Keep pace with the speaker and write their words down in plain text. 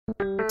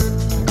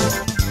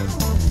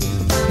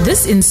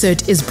This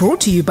insert is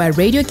brought to you by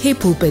Radio K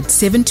Pulpit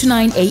 7 to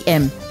 9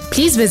 a.m.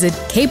 Please visit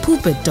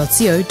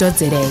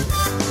kpulpit.co.za.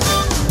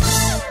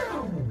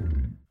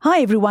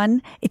 Hi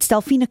everyone, it's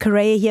Delphina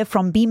Correa here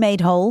from Be Made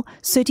Whole,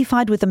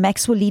 certified with the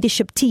Maxwell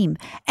Leadership Team,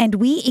 and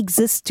we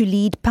exist to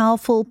lead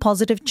powerful,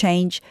 positive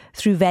change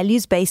through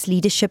values-based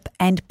leadership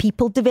and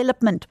people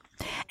development.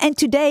 And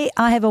today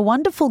I have a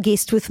wonderful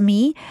guest with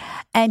me,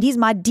 and he's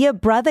my dear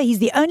brother. He's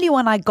the only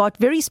one I got,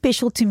 very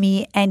special to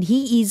me, and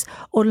he is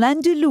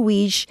Orlando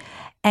Louige,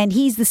 and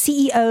he's the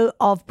CEO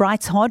of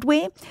Brights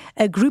Hardware,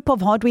 a group of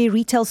hardware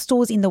retail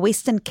stores in the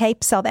Western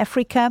Cape, South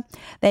Africa.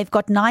 They've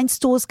got 9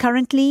 stores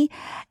currently,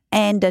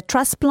 and a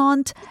trust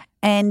plant,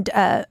 and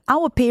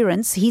our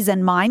parents, his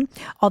and mine,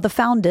 are the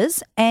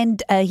founders,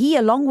 and he,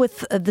 along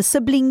with the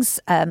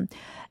siblings and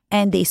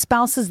their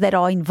spouses that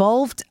are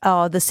involved,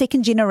 are the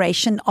second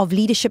generation of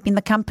leadership in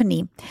the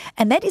company.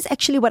 And that is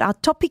actually what our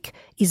topic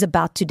is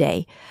about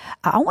today.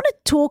 I want to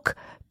talk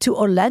to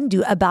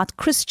Orlando about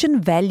Christian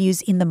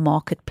values in the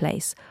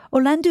marketplace.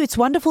 Orlando, it's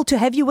wonderful to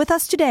have you with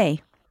us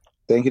today.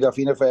 Thank you,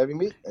 Delphina, for having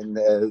me, and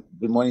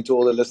good morning to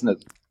all the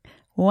listeners.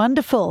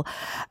 Wonderful.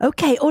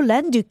 Okay,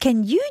 Orlando,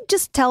 can you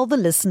just tell the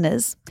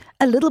listeners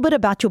a little bit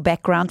about your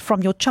background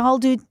from your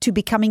childhood to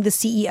becoming the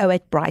CEO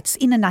at Brights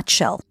in a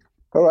nutshell?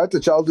 All right, the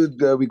childhood,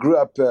 we grew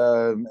up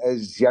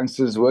as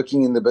youngsters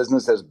working in the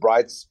business as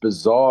Brights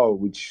Bazaar,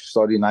 which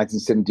started in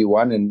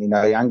 1971. And in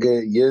our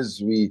younger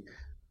years, we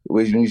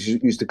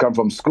used to come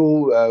from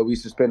school. We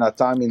used to spend our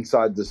time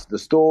inside the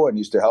store and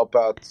used to help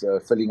out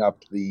filling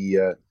up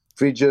the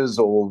fridges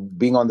or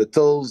being on the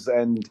tills.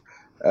 And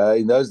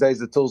in those days,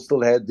 the till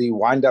still had the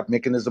wind-up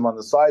mechanism on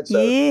the side.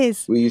 So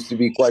yes, we used to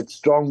be quite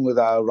strong with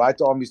our right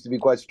arm. Used to be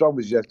quite strong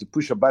because you have to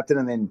push a button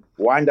and then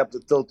wind up the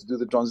till to do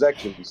the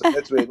transaction. So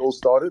that's where it all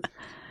started.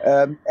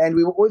 And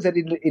we always had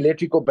an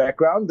electrical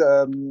background.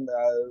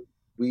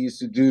 We used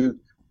to do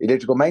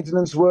electrical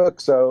maintenance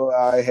work. So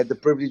I had the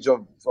privilege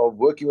of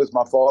working with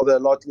my father a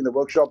lot in the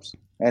workshops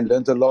and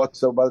learned a lot.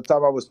 So by the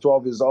time I was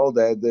 12 years old,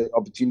 I had the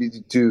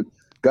opportunity to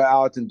go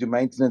out and do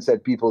maintenance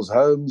at people's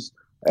homes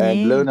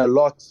and learn a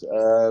lot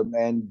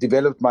and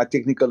developed my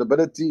technical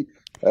ability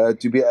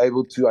to be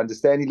able to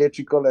understand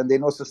electrical, and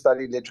then also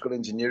study electrical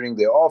engineering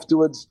there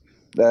afterwards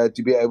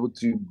to be able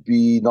to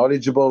be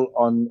knowledgeable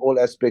on all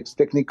aspects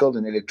technical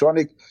and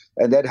electronic.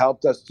 And that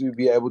helped us to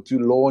be able to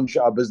launch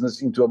our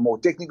business into a more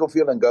technical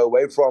field and go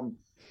away from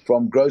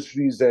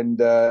groceries and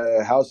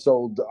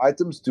household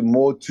items to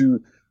more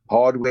to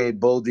hardware,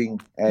 building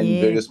and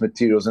various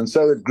materials. And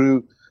so it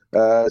grew.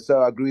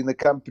 So I grew in the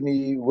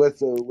company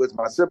with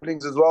my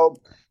siblings as well,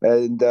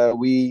 and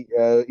we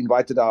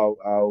invited our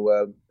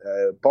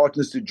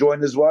partners to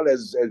join as well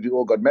as we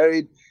all got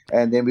married,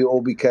 and then we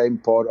all became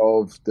part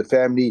of the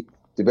family,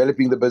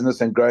 developing the business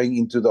and growing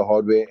into the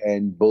hardware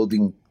and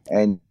building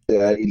and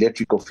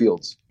electrical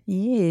fields.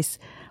 Yes,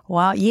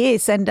 wow,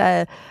 yes, and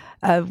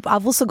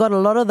I've also got a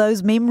lot of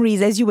those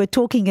memories. As you were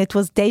talking, it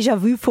was deja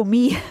vu for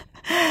me.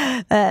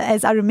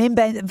 As I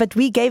remember, but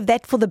we gave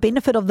that for the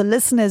benefit of the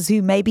listeners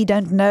who maybe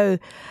don't know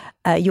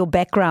your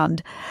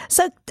background.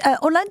 So,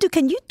 Orlando,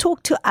 can you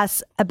talk to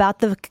us about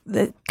the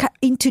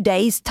in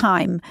today's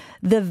time,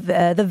 the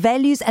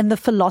values and the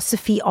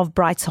philosophy of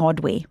Brights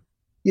Hardware?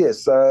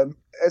 Yes,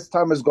 as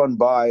time has gone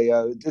by,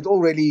 it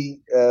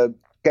already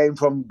came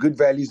from good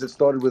values that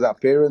started with our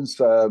parents.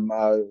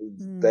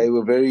 They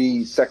were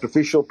very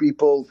sacrificial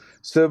people,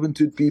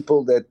 servanthood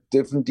people that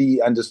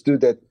definitely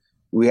understood that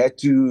we had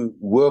to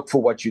work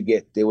for what you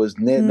get. There was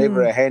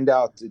never a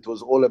handout. It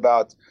was all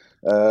about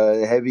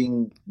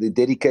having the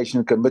dedication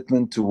and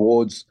commitment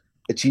towards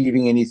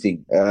achieving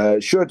anything.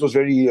 Sure, it was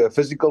very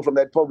physical from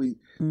that point. We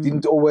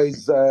didn't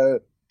always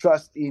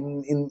trust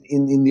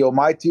in the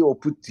Almighty or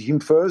put Him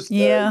first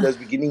in those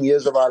beginning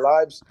years of our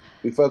lives.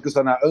 We focused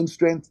on our own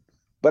strength.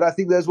 But I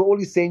think those were all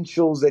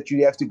essentials that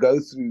you have to go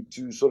through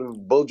to sort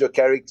of build your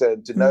character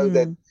and to know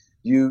that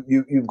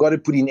You've got to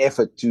put in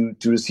effort to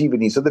receive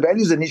it. So the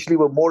values initially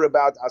were more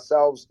about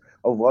ourselves,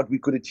 of what we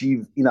could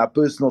achieve in our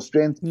personal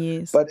strength.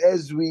 Yes. But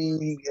as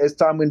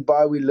time went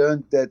by, we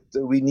learned that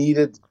we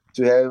needed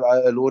to have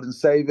a Lord and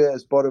Savior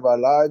as part of our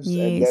lives.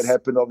 Yes. And that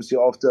happened obviously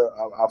after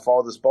our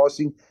father's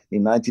passing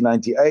in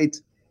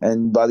 1998.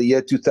 And by the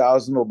year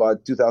 2000 or by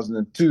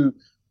 2002,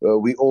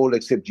 we all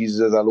accept Jesus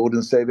as our Lord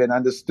and Savior and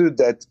understood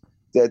that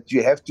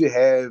you have to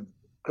have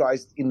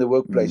Christ in the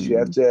workplace. You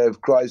have to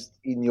have Christ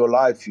in your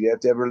life. You have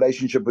to have a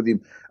relationship with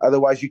Him.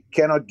 Otherwise, you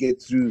cannot get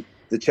through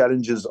the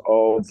challenges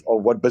of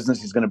what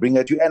business is going to bring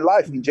at you and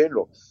life in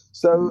general.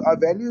 So our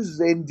values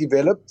then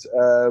developed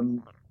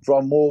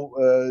from more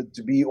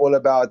to be all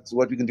about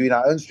what we can do in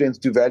our own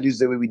strength to values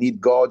that where we need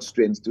God's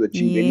strength to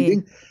achieve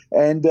anything.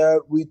 And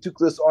we took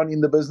this on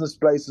in the business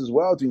place as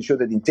well to ensure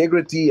that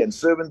integrity and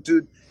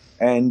servanthood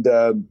and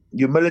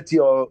humility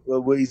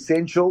were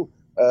essential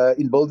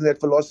in building that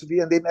philosophy.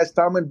 And then as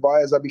time went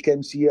by, as I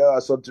became CEO, I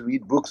started to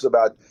read books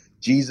about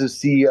Jesus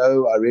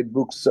CEO. I read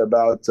books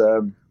about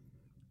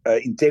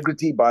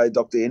Integrity by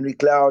Dr. Henry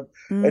Cloud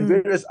and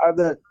various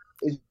other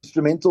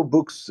instrumental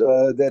books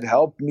that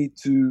helped me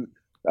to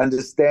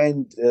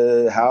understand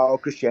how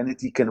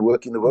Christianity can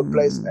work in the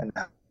workplace, and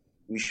how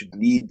we should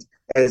lead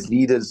as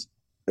leaders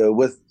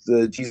with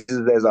Jesus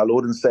as our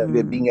Lord and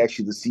Savior, being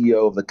actually the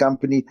CEO of the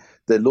company.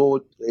 The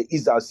Lord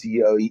is our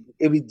CEO.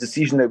 Every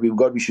decision that we've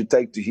got, we should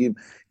take to Him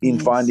in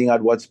finding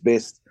out what's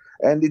best.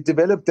 And it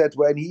developed that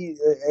way. And He,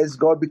 as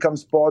God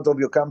becomes part of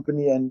your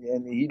company and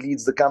He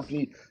leads the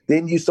company,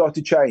 then you start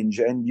to change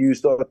and you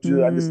start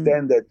to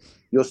understand that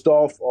your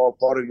staff are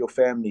part of your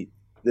family.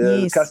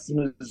 The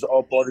customers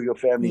are part of your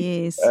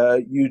family.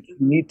 You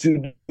need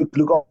to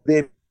look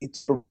after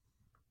them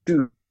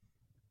too.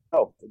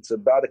 It's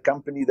about a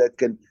company that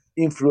can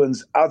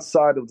influence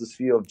outside of the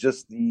sphere of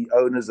just the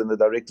owners and the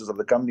directors of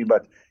the company,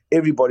 but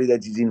everybody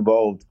that is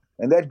involved.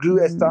 And that grew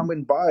as time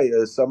went by,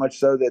 so much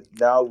so that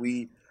now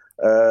we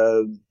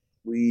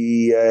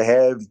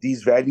have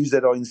these values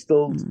that are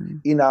instilled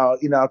in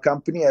our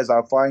company as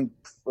our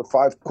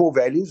five core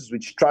values,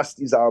 which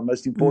trust is our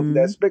most important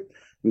aspect.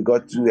 We've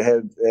got to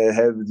have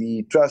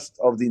the trust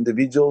of the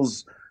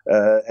individuals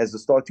as a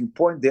starting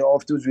point. There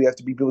afterwards, we have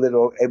to be people that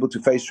are able to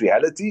face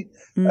reality.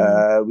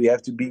 We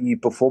have to be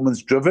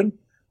performance-driven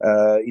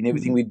in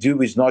everything we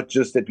do. It's not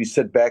just that we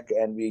sit back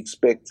and we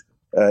expect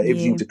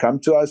everything to come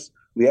to us.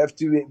 We have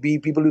to be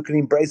people who can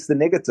embrace the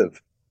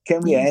negative.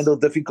 Can we handle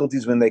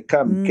difficulties when they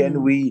come?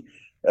 Can we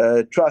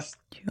trust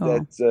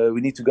that we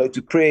need to go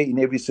to prayer in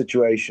every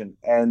situation?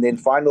 And then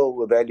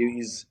final value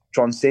is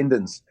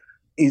transcendence.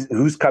 Is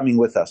who's coming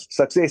with us.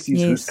 Success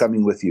is who's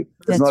coming with you.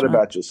 It's not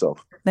about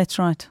yourself. That's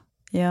right.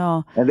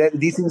 Yeah. And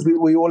these things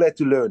we all had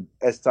to learn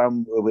as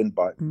time went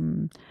by.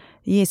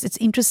 Yes, it's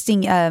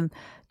interesting.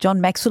 John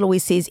Maxwell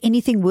always says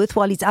anything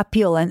worthwhile is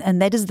uphill,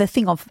 and that is the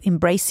thing of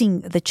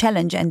embracing the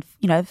challenge and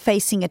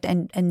facing it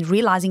and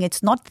realizing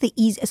it's not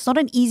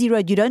an easy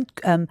road. You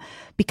don't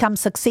become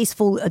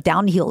successful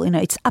downhill.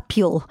 It's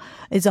uphill.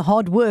 It's a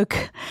hard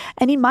work.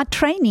 And in my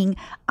training,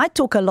 I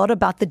talk a lot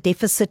about the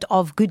deficit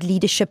of good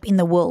leadership in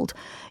the world.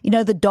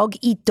 The dog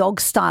eat dog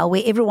style,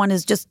 where everyone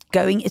is just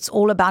going, it's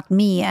all about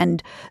me.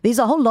 And there's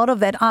a whole lot of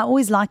that. I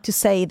always like to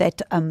say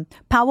that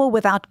power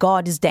without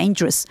God is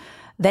dangerous.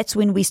 That's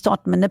when we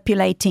start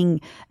manipulating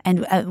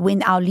and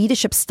when our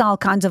leadership style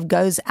kind of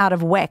goes out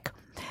of whack.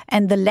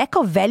 And the lack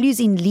of values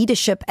in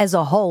leadership as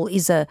a whole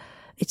it's a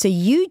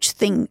huge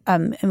thing.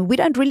 We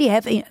don't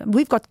really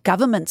we've got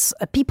governments,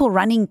 people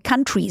running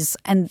countries,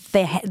 and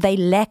they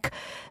lack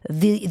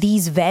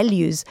these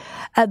values.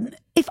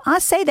 If I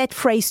say that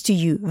phrase to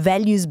you,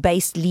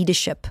 values-based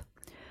leadership,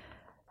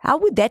 how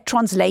would that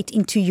translate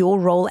into your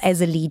role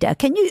as a leader?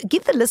 Can you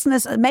give the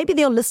listeners, maybe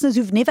there are listeners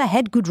who've never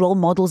had good role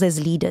models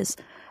as leaders,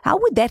 how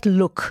would that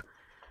look?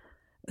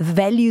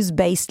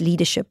 Values-based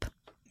leadership.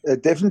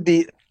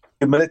 Definitely,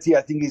 humility,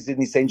 I think, is an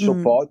essential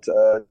part.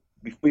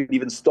 Before you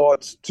even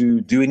start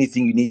to do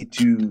anything, you need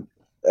to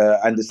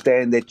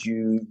understand that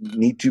you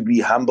need to be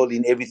humble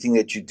in everything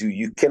that you do.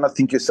 You cannot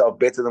think yourself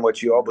better than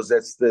what you are, because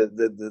that's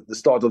the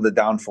start of the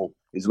downfall,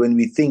 is when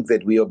we think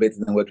that we are better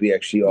than what we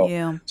actually are.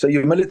 Yeah. So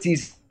humility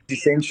is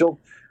essential.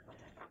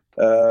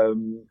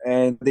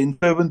 And then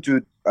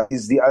servanthood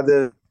is the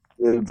other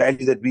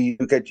value that we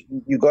look at.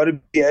 You got to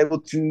be able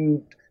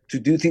to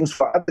do things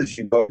for others.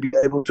 You got to be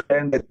able to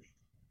understand that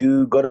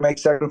you got to make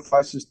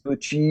sacrifices to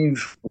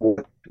achieve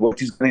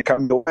what is going to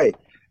come your way.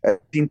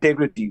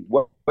 Integrity.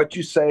 What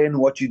you say and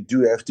what you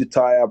do have to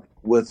tie up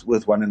with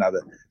one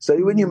another. So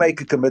when you make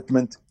a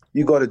commitment,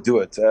 you got to do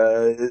it.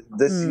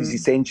 This is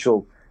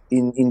essential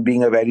in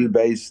being a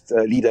value-based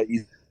leader.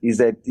 Is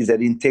that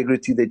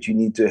integrity that you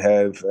need to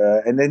have,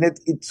 and then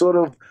it sort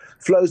of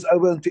flows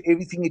over into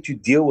everything that you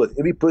deal with,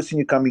 every person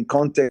you come in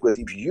contact with.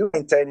 If you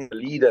maintain a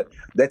leader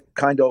that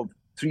kind of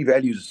three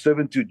values,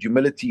 servanthood,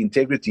 humility,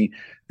 integrity,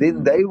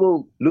 then they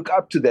will look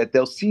up to that.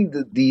 They'll see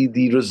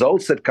the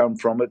results that come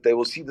from it. They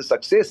will see the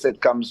success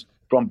that comes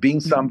from being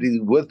somebody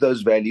with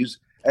those values,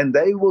 and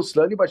they will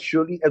slowly but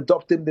surely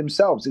adopt them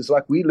themselves. It's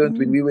like we learned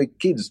when we were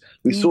kids.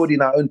 We saw it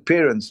in our own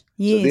parents.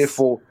 So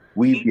therefore,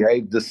 we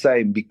behaved the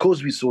same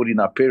because we saw it in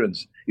our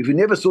parents. If we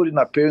never saw it in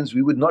our parents,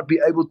 we would not be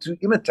able to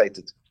imitate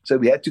it. So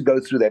we had to go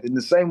through that. In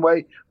the same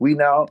way, we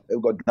now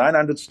have got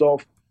 900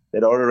 staff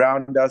that are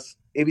around us.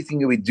 Everything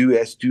that we do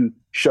has to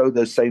show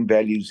those same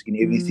values in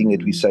everything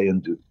that we say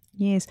and do.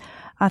 Yes.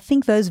 I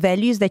think those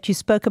values that you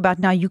spoke about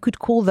now, you could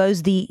call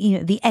those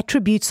the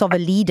attributes of a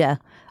leader,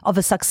 of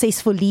a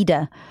successful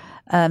leader.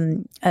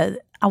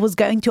 I was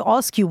going to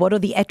ask you, what are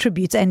the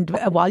attributes? And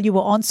while you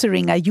were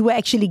answering, you were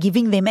actually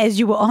giving them as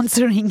you were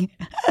answering.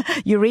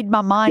 You read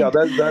my mind. Yeah,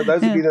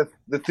 those would be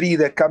the three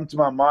that come to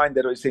my mind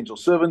that are essential.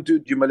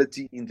 Servanthood,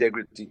 humility,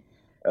 integrity.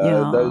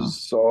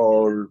 Those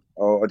are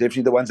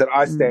definitely the ones that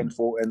I stand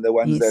for, and the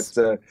ones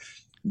that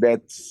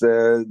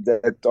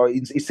are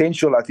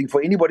essential, I think,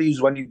 for anybody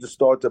who's wanting to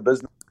start a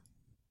business.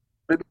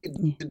 To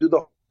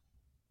do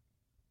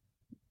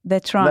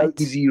That's right. No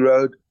easy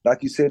road.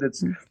 Like you said,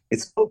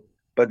 it's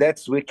but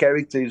that's where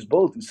character is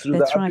built. It's through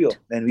the uphill.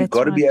 And we've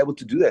got to be able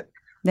to do that.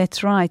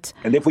 That's right.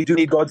 And therefore, we do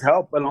need God's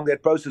help along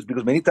that process,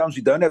 because many times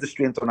we don't have the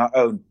strength on our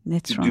own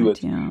do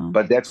it. Yeah.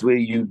 But that's where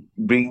you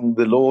bring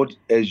the Lord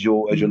as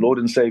your Lord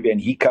and Savior, and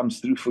He comes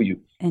through for you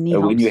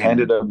when you hand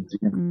it over to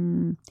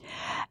Him.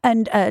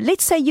 And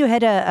let's say you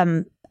had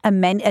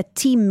a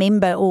team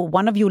member or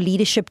one of your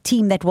leadership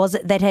team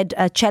that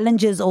had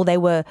challenges, or there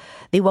were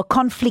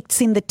conflicts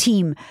in the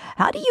team.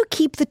 How do you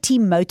keep the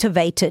team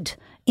motivated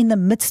in the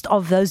midst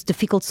of those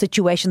difficult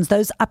situations,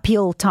 those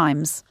uphill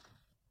times?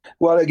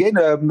 Well, again,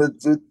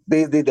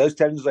 those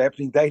challenges are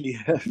happening daily.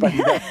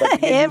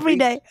 Every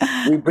day.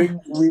 We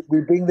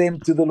bring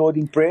them to the Lord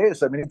in prayer.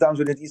 So many times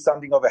when it is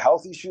something of a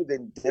health issue,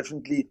 then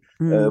definitely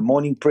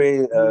morning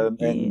prayer, and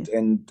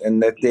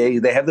that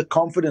they have the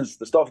confidence.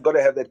 The staff got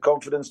to have that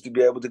confidence to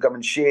be able to come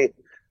and share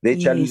their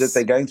challenge that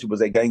they're going through, because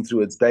they're going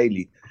through it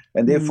daily.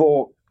 And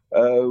therefore,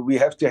 we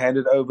have to hand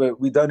it over.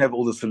 We don't have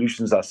all the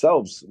solutions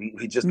ourselves.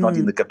 We're just not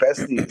in the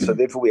capacity. So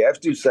therefore, we have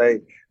to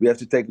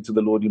take it to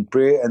the Lord in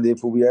prayer, and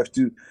therefore we have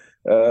to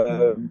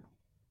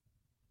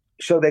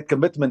show that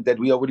commitment that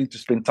we are willing to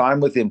spend time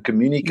with Him,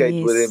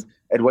 communicate with Him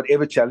at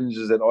whatever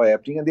challenges that are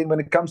happening. And then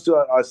when it comes to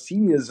our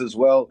seniors as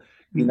well,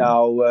 in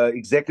our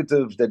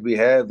executives that we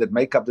have that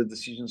make up the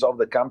decisions of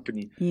the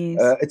company,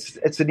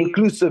 it's an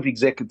inclusive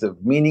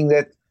executive, meaning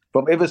that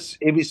from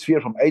every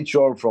sphere, from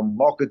HR, from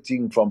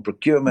marketing, from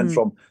procurement,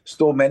 from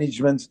store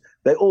management,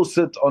 they all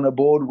sit on a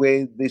board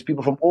where there's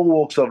people from all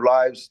walks of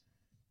lives,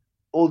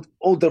 all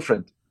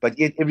different, but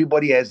yet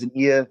everybody has an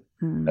ear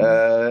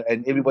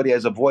and everybody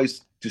has a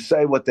voice to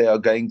say what they are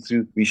going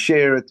through. We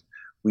share it.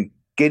 We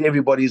get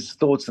everybody's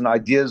thoughts and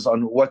ideas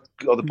on what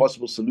are the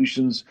possible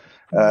solutions.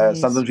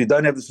 Sometimes we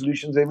don't have the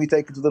solutions, and we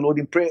take it to the Lord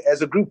in prayer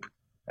as a group.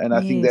 And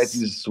I think that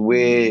is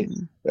where,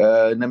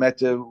 no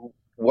matter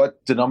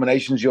what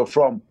denominations you're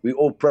from, we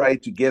all pray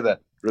together,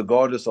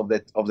 regardless of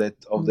that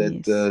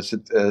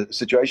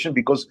situation,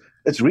 because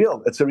it's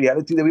real. It's a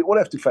reality that we all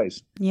have to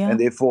face, and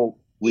therefore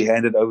we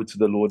hand it over to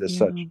the Lord as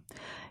such.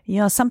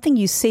 Yeah, something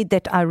you said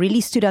that really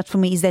stood out for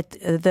me is that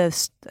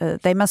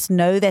they must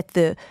know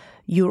that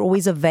you're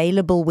always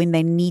available when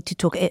they need to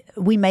talk.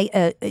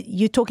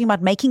 You're talking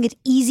about making it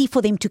easy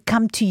for them to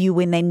come to you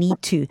when they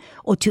need to,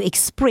 or to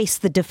express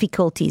the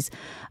difficulties.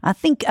 I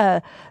think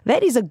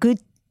that is a good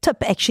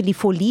tip actually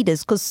for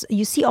leaders, because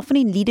you see often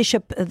in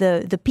leadership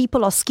the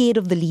people are scared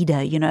of the leader,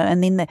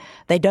 and then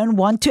they don't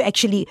want to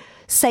actually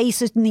say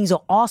certain things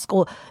or ask,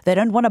 or they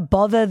don't want to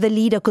bother the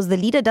leader because the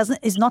leader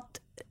is not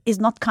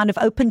kind of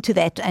open to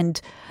that, and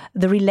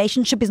the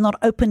relationship is not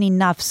open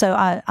enough. So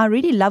I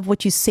really love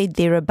what you said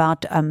there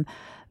about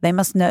they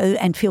must know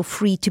and feel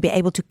free to be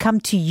able to come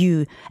to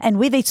you, and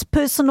whether it's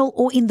personal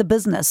or in the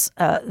business,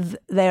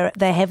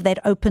 they have that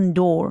open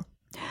door.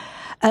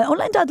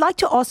 Orlando, I'd like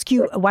to ask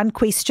you one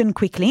question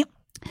quickly.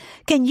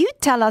 Can you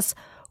tell us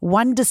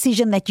one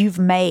decision that you've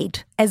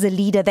made as a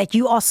leader that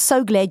you are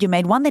so glad you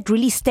made, one that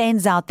really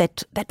stands out,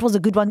 that was a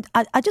good one?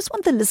 I just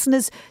want the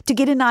listeners to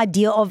get an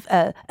idea of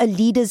a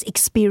leader's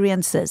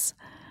experiences.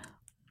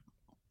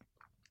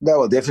 No,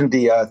 well,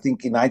 definitely. I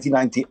think in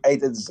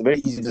 1998, it's a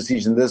very easy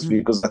decision,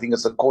 because I think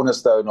it's a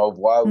cornerstone of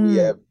why we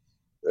have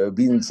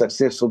been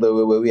successful the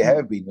way we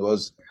have been. It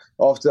was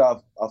after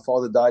our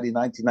father died in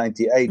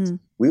 1998,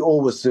 we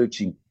all were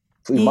searching.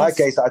 In my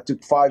case, I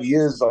took 5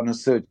 years on a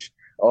search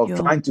of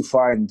trying to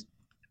find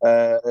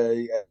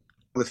a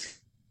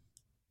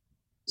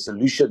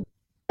solution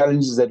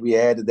challenges that we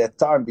had at that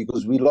time,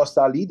 because we lost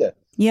our leader.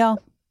 Yeah.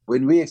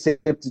 When we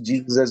accepted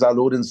Jesus as our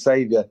Lord and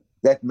Savior,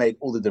 that made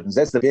all the difference.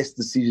 That's the best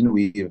decision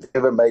we've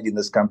ever made in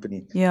this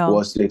company,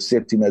 was to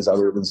accept Him as our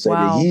Lord and Savior.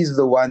 Wow. He's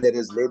the one that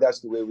has led us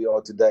to where we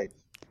are today.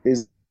 We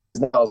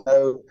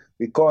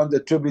can't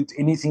attribute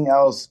anything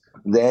else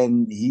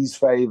than His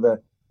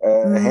favor,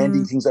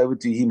 handing things over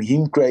to Him.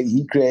 Him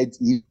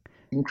creating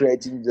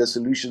the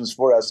solutions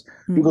for us,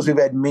 because we've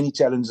had many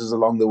challenges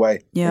along the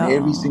way. Yeah. And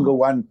every single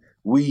one,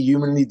 we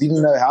humanly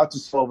didn't know how to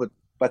solve it,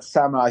 but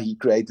somehow He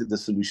created the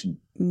solution.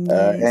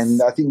 Nice.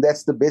 And I think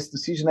that's the best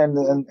decision and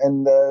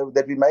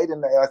that we made.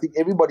 And I think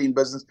everybody in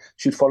business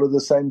should follow the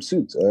same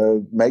suit.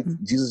 Make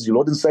Jesus your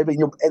Lord and Savior,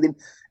 and then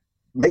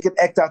make it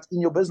act out in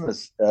your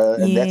business.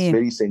 And that's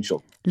very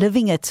essential.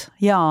 Living it.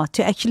 Yeah,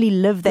 to actually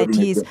live that.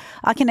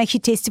 I can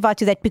actually testify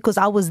to that, because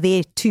I was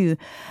there too.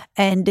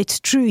 And it's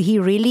true. He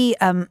really,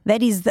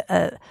 that is,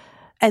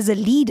 as a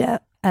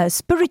leader,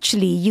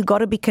 spiritually, you got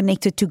to be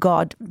connected to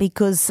God,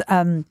 because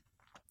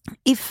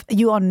if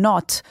you are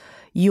not,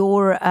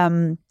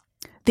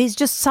 there's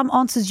just some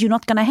answers you're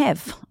not going to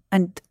have.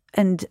 And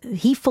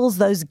He fills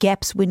those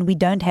gaps when we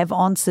don't have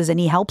answers, and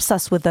He helps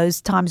us with those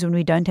times when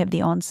we don't have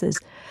the answers.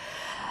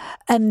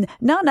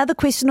 Now another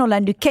question,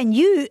 Orlando. Can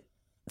you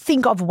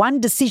think of one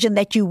decision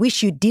that you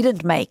wish you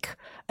didn't make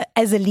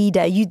as a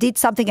leader? You did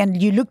something and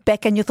you looked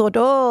back and you thought,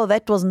 oh,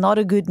 that was not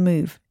a good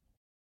move.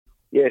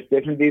 Yes,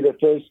 definitely. The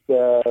first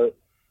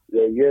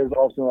years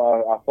after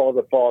our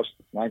father passed,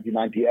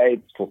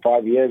 1998, for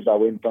 5 years, I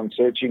went on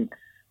searching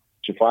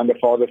to find a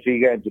father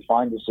figure and to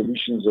find the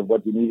solutions of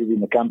what we needed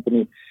in the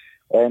company.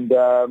 And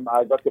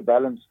I got the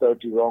balance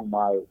totally wrong.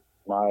 My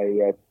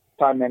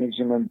time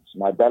management,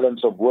 my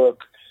balance of work,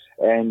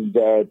 and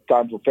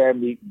time for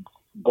family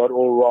got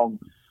all wrong.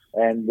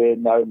 And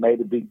then I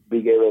made a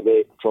big error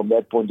there from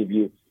that point of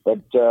view.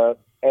 But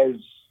as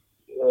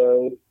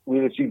we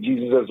received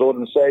Jesus as Lord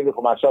and Savior,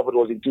 for myself it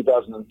was in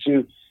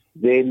 2002,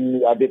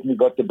 then I definitely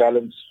got the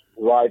balance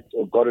right,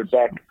 or got it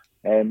back.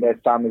 And as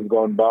time has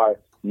gone by,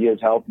 He has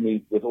helped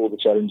me with all the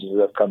challenges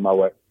that have come my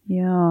way.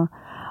 Yeah.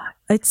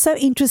 It's so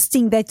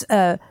interesting that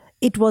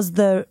it was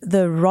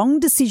the wrong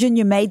decision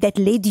you made that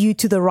led you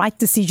to the right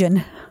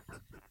decision.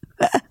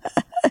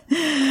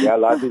 Yeah,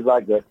 life is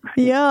like that.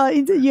 Yeah,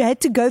 you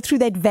had to go through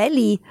that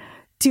valley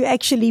to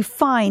actually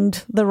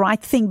find the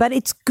right thing. But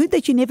it's good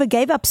that you never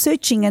gave up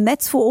searching. And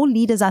that's for all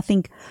leaders, I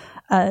think,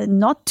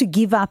 not to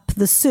give up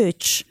the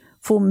search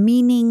for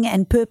meaning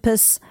and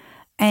purpose,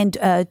 and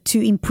to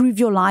improve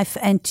your life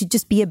and to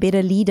just be a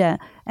better leader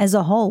as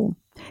a whole.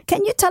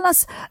 Can you tell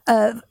us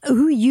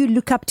who you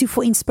look up to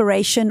for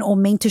inspiration or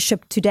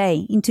mentorship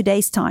today, in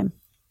today's time?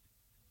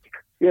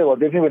 Yeah, well,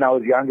 definitely when I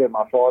was younger,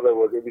 my father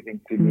was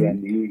everything to me,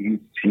 and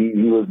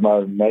he was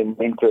my main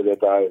mentor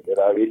that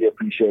I really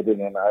appreciated,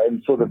 and I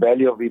saw the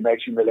value of him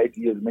actually in the later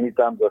years. Many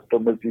times I still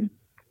miss him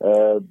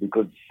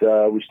because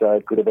I wished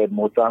I could have had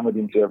more time with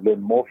him to have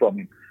learned more from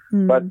him.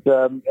 But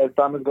as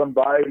time has gone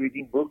by,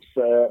 reading books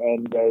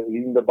and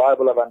reading the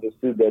Bible, I've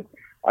understood that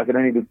I can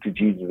only look to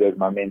Jesus as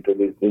my mentor.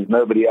 There's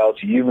nobody else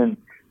human.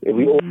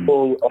 We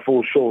all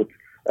fall short.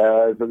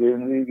 So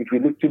if we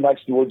look too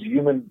much towards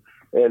human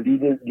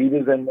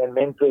leaders and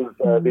mentors,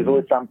 there's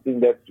always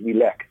something that we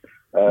lack.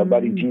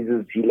 But in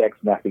Jesus, He lacks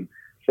nothing.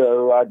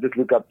 So I just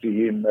look up to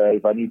Him.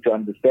 If I need to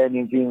understand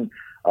anything,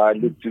 I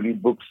look to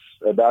read books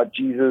about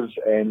Jesus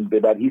and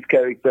about His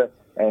character,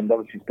 and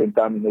obviously spend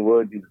time in the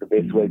Word is the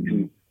best way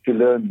to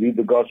learn, read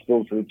the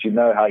Gospel so that you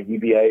know how He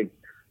behaves.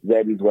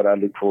 That is what I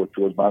look for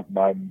towards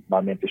my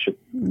mentorship.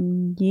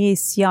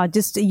 Yes, yeah.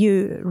 Just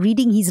you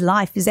reading His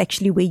life is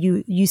actually where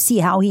you see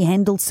how He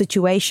handles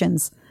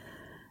situations.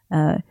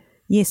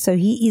 Yes, so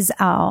He is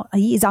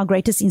our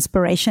greatest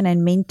inspiration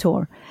and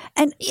mentor.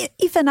 And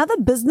if another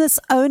business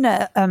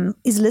owner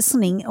is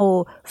listening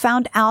or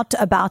found out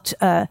about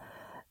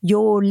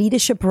your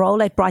leadership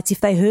role at Brights,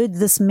 if they heard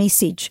this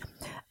message,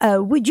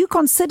 would you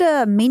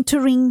consider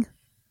mentoring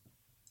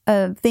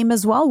them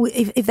as well?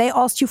 If they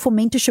asked you for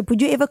mentorship,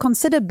 would you ever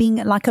consider being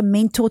like a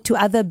mentor to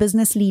other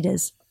business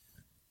leaders?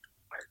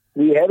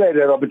 We have had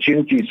that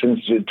opportunity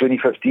since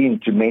 2015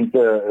 to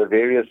mentor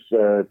various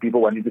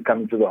people wanting to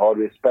come into the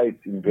hardware space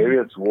in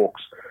various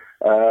walks.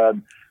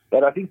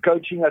 But I think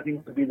coaching, would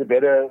be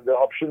the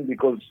option,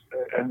 because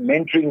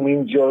mentoring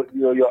means your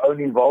own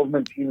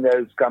involvement in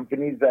those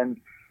companies, and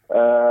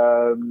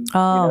you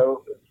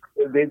know,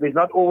 there's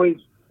not always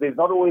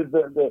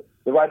the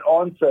right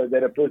answer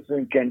that a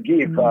person can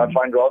give. I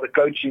find rather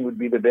coaching would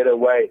be the better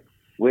way,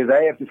 where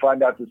they have to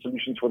find out the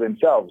solutions for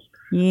themselves.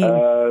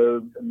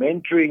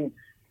 Mentoring,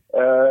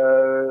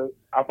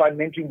 I find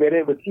mentoring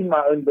better within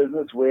my own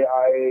business, where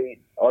I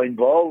are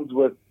involved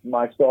with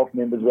my staff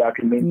members, where I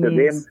can mentor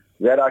them,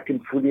 that I can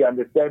fully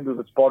understand, because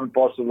it's part and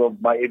parcel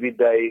of my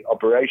everyday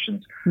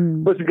operations.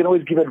 But we can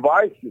always give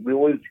advice. We're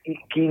always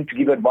keen to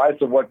give advice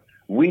of what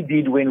we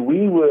did when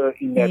we were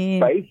in that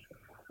space.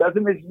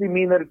 Doesn't necessarily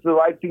mean that it's the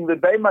right thing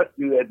that they must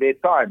do at their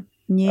time.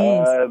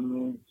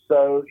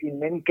 So in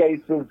many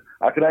cases,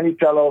 I can only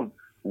tell of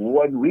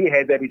when we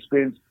had that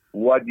experience,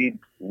 what did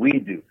we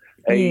do?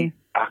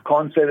 I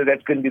can't say that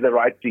that's going to be the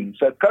right thing.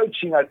 So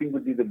coaching, I think,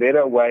 would be the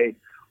better way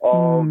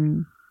of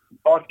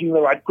asking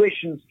the right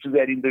questions to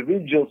that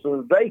individual so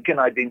that they can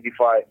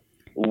identify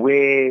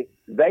where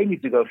they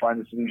need to go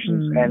find the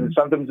solutions. And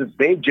sometimes it's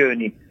their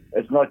journey.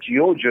 It's not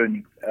your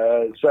journey.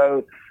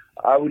 So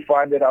I would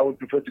find that I would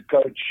prefer to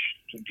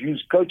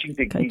use coaching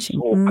techniques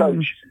or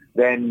coach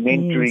than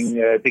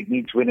mentoring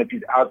techniques when it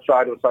is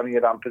outside of something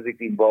that I'm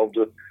physically involved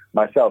with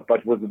myself.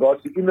 But with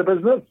regards to in the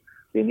business,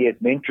 then yes,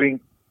 mentoring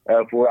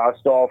for our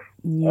staff,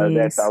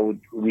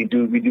 we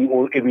do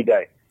all every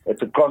day.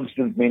 It's a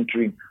constant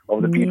mentoring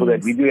of the people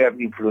that we do have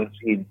influence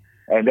in,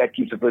 and that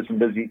keeps a person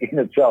busy in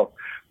itself.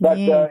 But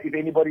if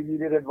anybody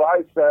needed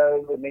advice,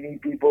 many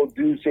people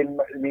do send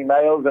me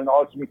mails and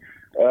ask me,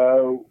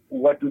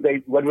 what would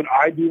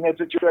I do in that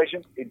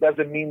situation? It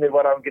doesn't mean that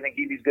what I'm going to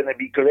give is going to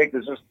be correct.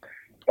 It's just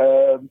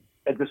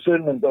a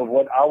discernment of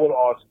what I will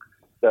ask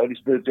the Holy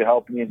Spirit to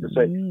help me and to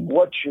say,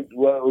 what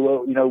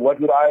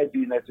would I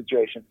do in that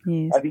situation?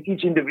 I think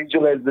each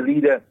individual as the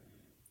leader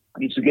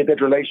needs to get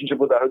that relationship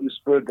with the Holy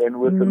Spirit and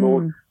with the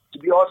Lord to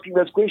be asking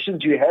those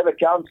questions. You have a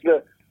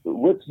counselor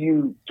with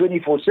you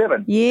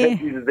 24/7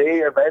 that is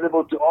there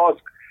available to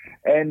ask,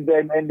 and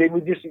then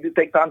we just need to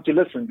take time to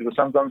listen, because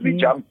sometimes we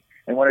jump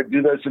and want to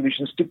do those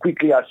solutions too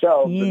quickly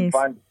ourselves and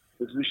find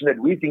the solution that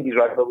we think is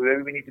right, but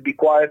we need to be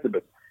quiet a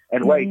bit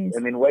and wait,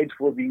 and then wait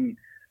for the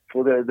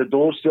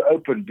doors to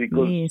open,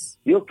 because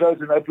he'll close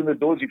and open the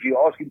doors. If you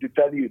ask him to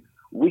tell you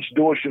which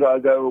door should I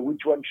go or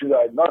which one should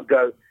I not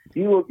go,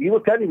 he will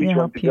tell you which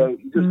one to go.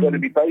 You just got to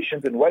be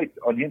patient and wait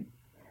on him.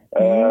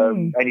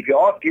 And if you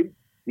ask him,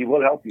 He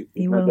will help you.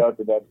 There's no doubt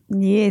about it.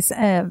 Yes.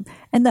 And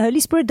the Holy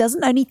Spirit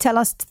doesn't only tell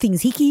us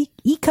things. He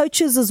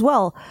coaches as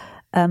well.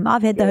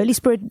 I've had the Holy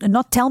Spirit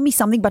not tell me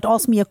something, but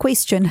ask me a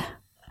question.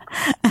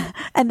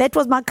 And that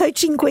was my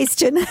coaching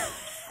question.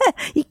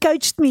 He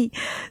coached me.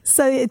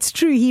 So it's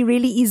true. He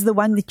really is the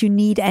one that you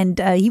need. And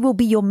he will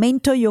be your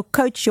mentor, your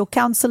coach, your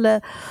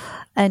counselor.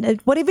 And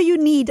whatever you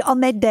need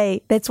on that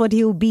day, that's what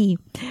he'll be.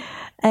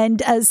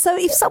 And so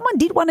if someone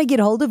did want to get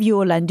hold of you,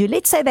 Orlando,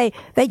 let's say they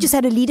just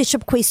had a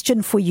leadership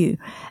question for you.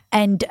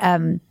 And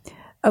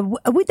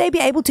would they be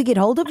able to get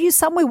hold of you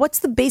somewhere? What's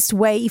the best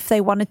way if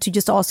they wanted to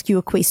just ask you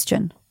a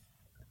question?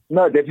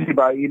 No, definitely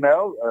by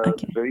email.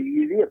 Okay. Very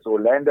easy. It's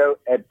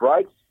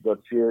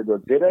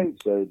orlando@brights.co.za.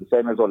 So the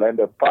same as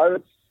Orlando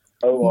Pirates,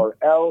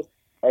 ORLANDO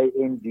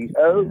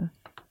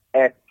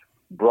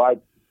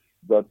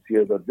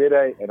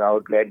 @brights.co.za, and I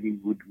would gladly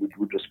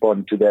would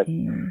respond to that.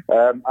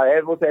 I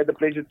have also had the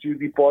pleasure to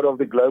be part of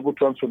the Global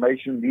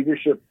Transformation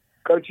Leadership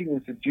Coaching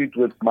Institute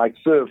with Mike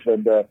Cerf,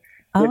 and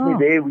certainly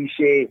there we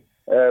share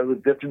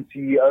with different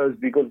CEOs,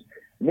 because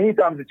many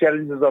times the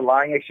challenges are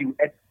lying actually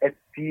at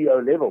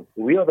CEO level.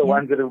 We are the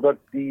ones that have got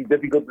the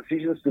difficult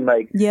decisions to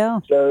make.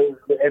 Yeah. So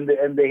and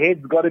the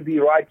head's got to be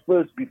right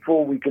first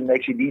before we can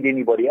actually lead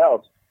anybody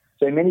else.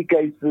 So in many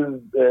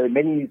cases,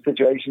 many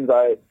situations,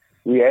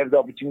 we have the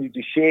opportunity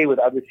to share with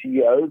other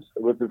CEOs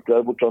with this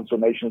Global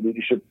Transformational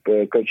Leadership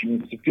Coaching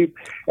Institute.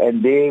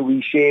 And there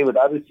we share with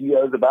other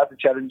CEOs about the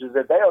challenges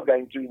that they are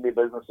going through in their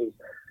businesses.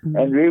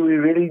 And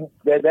really,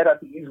 that I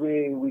think is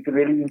where we can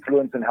really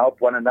influence and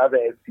help one another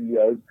as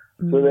CEOs,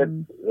 so that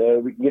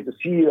we can get the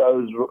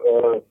CEOs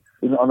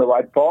on the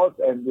right path.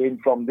 And then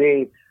from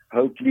there,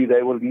 hopefully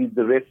they will lead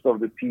the rest of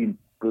the team.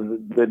 Because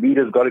the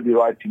leader's got to be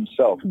right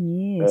himself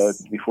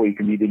before he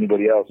can lead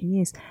anybody else.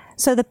 Yes.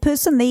 So the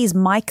person there is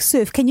Mike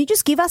Cerf. Can you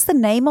just give us the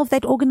name of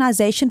that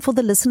organization for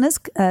the listeners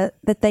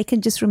that they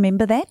can just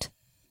remember that?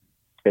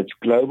 It's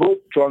Global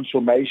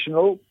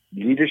Transformational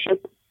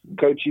Leadership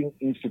Coaching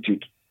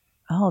Institute.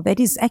 Oh, that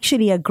is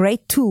actually a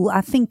great tool.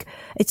 I think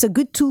it's a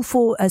good tool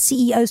for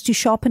CEOs to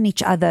sharpen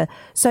each other.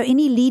 So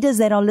any leaders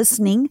that are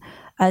listening,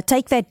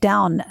 take that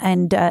down.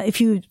 And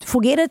if you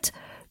forget it,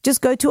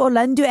 just go to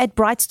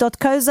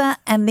orlando@brights.co.za,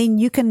 and then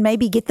you can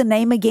maybe get the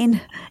name again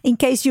in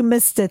case you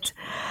missed it.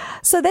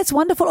 So that's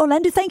wonderful.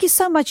 Orlando, thank you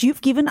so much.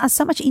 You've given us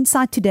so much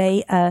insight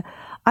today.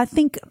 I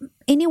think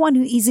anyone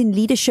who is in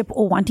leadership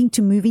or wanting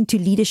to move into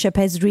leadership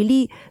has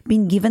really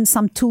been given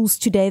some tools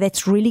today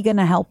that's really going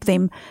to help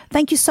them.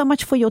 Thank you so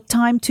much for your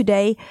time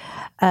today.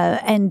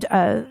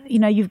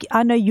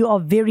 I know you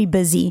are very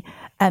busy.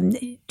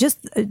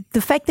 Just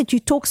the fact that you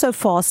talk so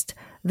fast,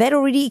 that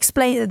already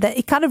explains that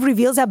it kind of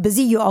reveals how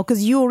busy you are,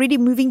 because you're already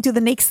moving to the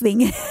next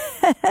thing. Yeah,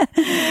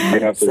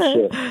 for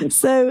sure.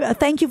 So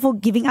thank you for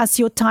giving us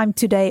your time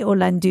today,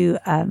 Orlando.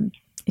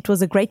 It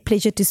was a great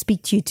pleasure to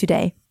speak to you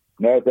today.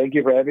 No, thank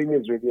you for having me.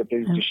 It's really a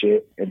pleasure to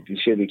share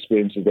the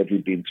experiences that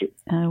we've been through.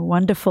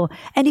 Wonderful.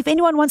 And if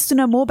anyone wants to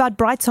know more about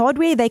Brights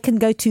Hardware, they can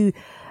go to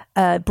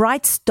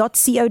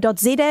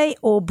brights.co.za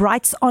or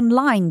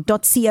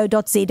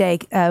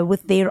brightsonline.co.za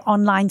with their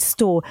online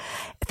store.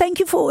 Thank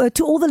you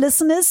to all the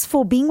listeners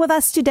for being with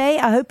us today.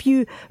 I hope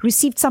you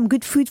received some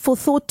good food for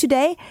thought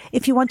today.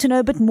 If you want to know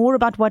a bit more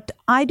about what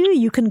I do,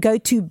 you can go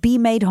to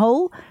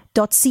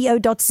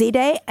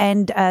bemadewhole.co.za,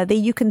 and there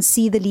you can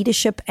see the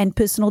leadership and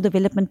personal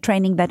development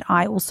training that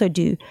I also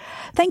do.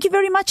 Thank you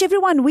very much,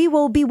 everyone. We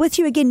will be with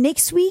you again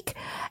next week,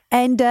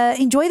 and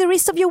enjoy the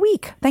rest of your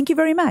week. Thank you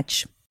very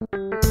much.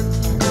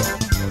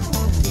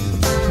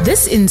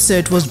 This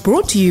insert was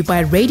brought to you by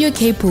Radio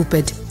K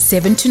Pulpit,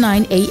 7 to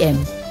 9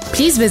 a.m.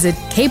 Please visit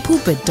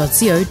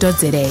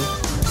kpulpit.co.za.